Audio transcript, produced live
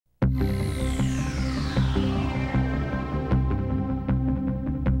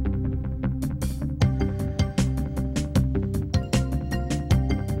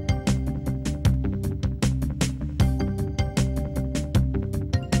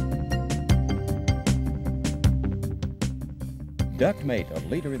Ductmate, a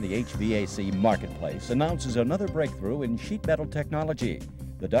leader in the HVAC marketplace, announces another breakthrough in sheet metal technology,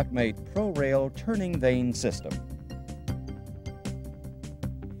 the Ductmate PROrail turning vane system.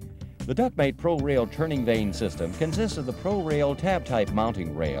 The Ductmate PROrail turning vane system consists of the PROrail tab-type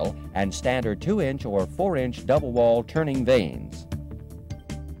mounting rail and standard 2-inch or 4-inch double-wall turning vanes.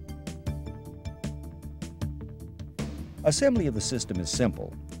 Assembly of the system is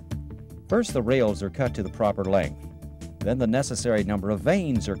simple. First, the rails are cut to the proper length. Then the necessary number of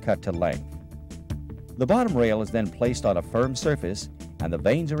vanes are cut to length. The bottom rail is then placed on a firm surface, and the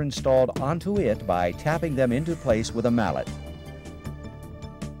vanes are installed onto it by tapping them into place with a mallet.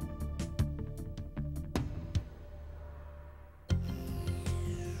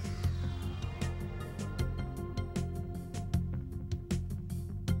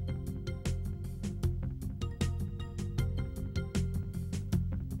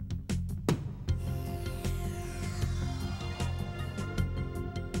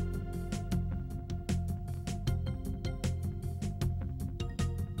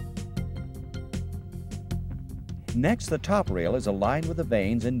 Next, the top rail is aligned with the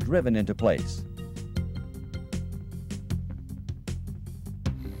vanes and driven into place.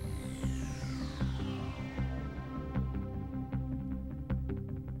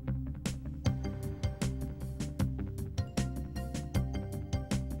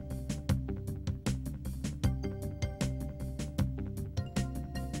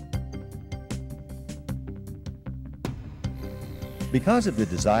 Because of the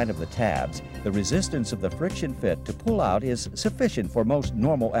design of the tabs, the resistance of the friction fit to pull out is sufficient for most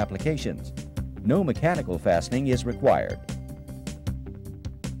normal applications. No mechanical fastening is required.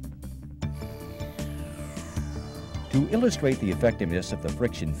 To illustrate the effectiveness of the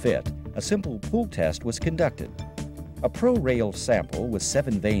friction fit, a simple pull test was conducted. A PROrail sample with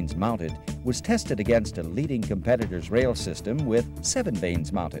 7 vanes mounted was tested against a leading competitor's rail system with 7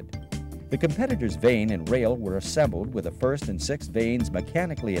 vanes mounted. The competitor's vane and rail were assembled with the first and 6th vanes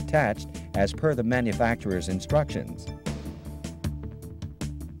mechanically attached as per the manufacturer's instructions.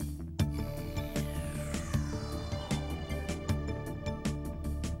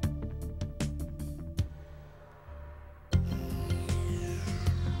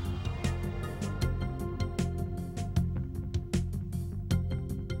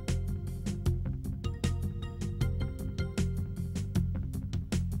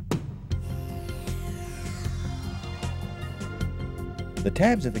 The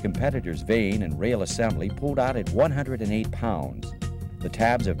tabs of the competitor's vane and rail assembly pulled out at 108 pounds. The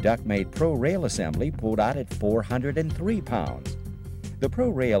tabs of Ductmate PROrail assembly pulled out at 403 pounds. The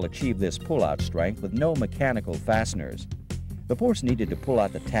PROrail achieved this pull-out strength with no mechanical fasteners. The force needed to pull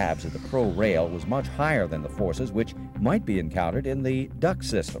out the tabs of the PROrail was much higher than the forces which might be encountered in the duct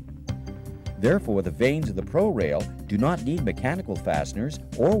system. Therefore, the vanes of the PROrail do not need mechanical fasteners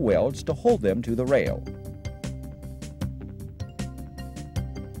or welds to hold them to the rail.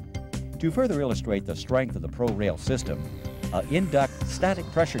 To further illustrate the strength of the PROrail system, an in-duct static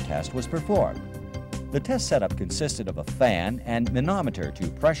pressure test was performed. The test setup consisted of a fan and manometer to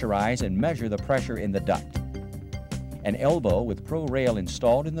pressurize and measure the pressure in the duct. An elbow with PROrail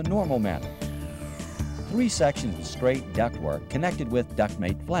installed in the normal manner. 3 sections of straight ductwork connected with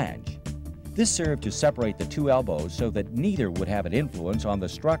Ductmate flange. This served to separate the 2 elbows so that neither would have an influence on the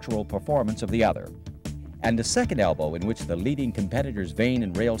structural performance of the other, and a second elbow in which the leading competitor's vane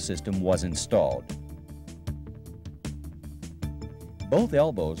and rail system was installed. Both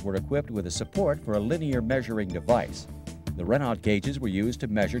elbows were equipped with a support for a linear measuring device. The runout gauges were used to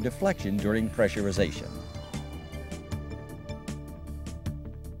measure deflection during pressurization.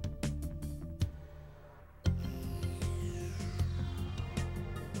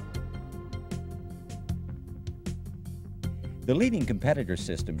 The leading competitor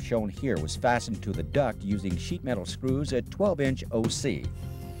system shown here was fastened to the duct using sheet metal screws at 12-inch OC.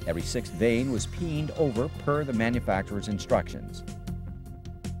 Every 6th vane was peened over per the manufacturer's instructions.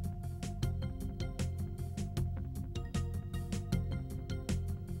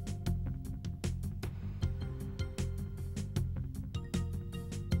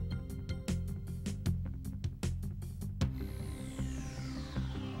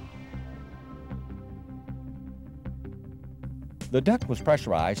 The duct was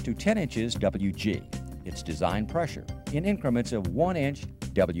pressurized to 10 inches WG, its design pressure, in increments of 1 inch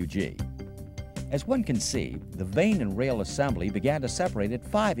WG. As one can see, the vane and rail assembly began to separate at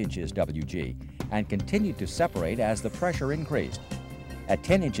 5 inches WG and continued to separate as the pressure increased. At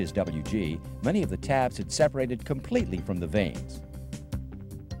 10 inches WG, many of the tabs had separated completely from the vanes.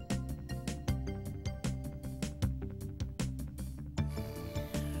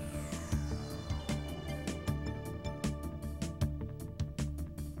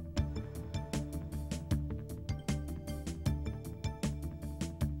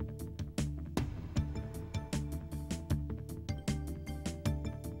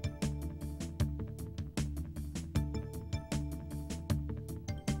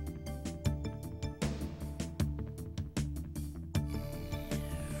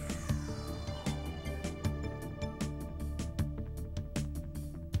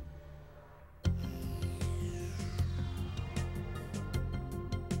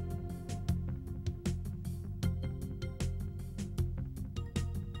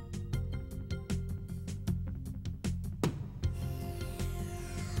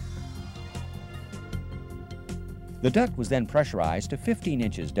 The duct was then pressurized to 15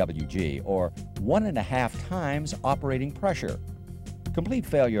 inches WG, or 1.5 times operating pressure. Complete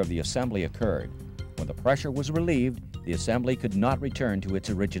failure of the assembly occurred. When the pressure was relieved, the assembly could not return to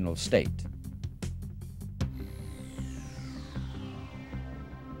its original state.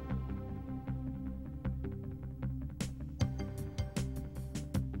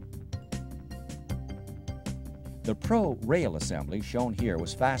 The PROrail assembly shown here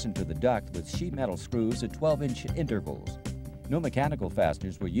was fastened to the duct with sheet metal screws at 12-inch intervals. No mechanical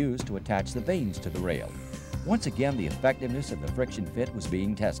fasteners were used to attach the vanes to the rail. Once again, the effectiveness of the friction fit was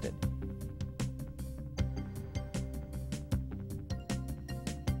being tested.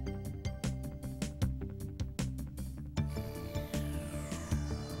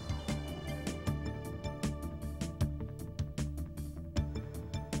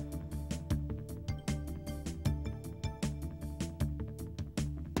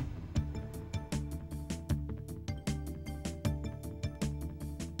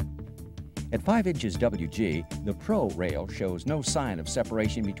 At 5 inches WG, the PROrail shows no sign of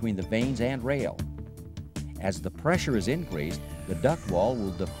separation between the vanes and rail. As the pressure is increased, the duct wall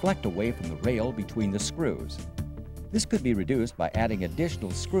will deflect away from the rail between the screws. This could be reduced by adding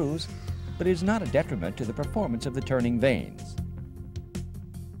additional screws, but it is not a detriment to the performance of the turning vanes.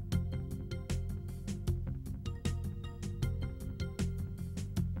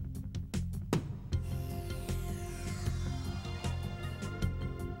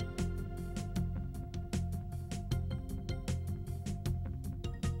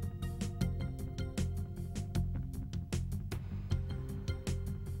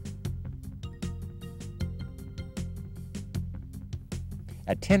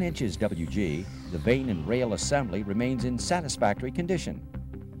 At 10 inches WG, the vane and rail assembly remains in satisfactory condition.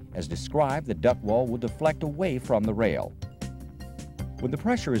 As described, the duct wall will deflect away from the rail. When the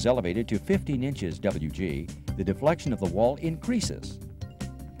pressure is elevated to 15 inches WG, the deflection of the wall increases.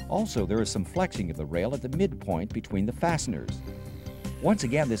 Also, there is some flexing of the rail at the midpoint between the fasteners. Once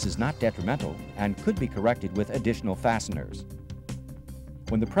again, this is not detrimental and could be corrected with additional fasteners.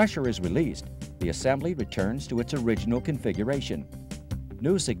 When the pressure is released, the assembly returns to its original configuration.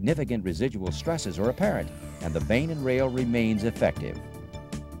 No significant residual stresses are apparent, and the vane and rail remains effective.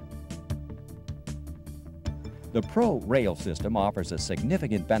 The PROrail system offers a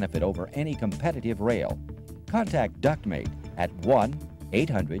significant benefit over any competitive rail. Contact Ductmate at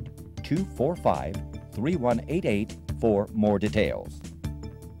 1-800-245-3188 for more details.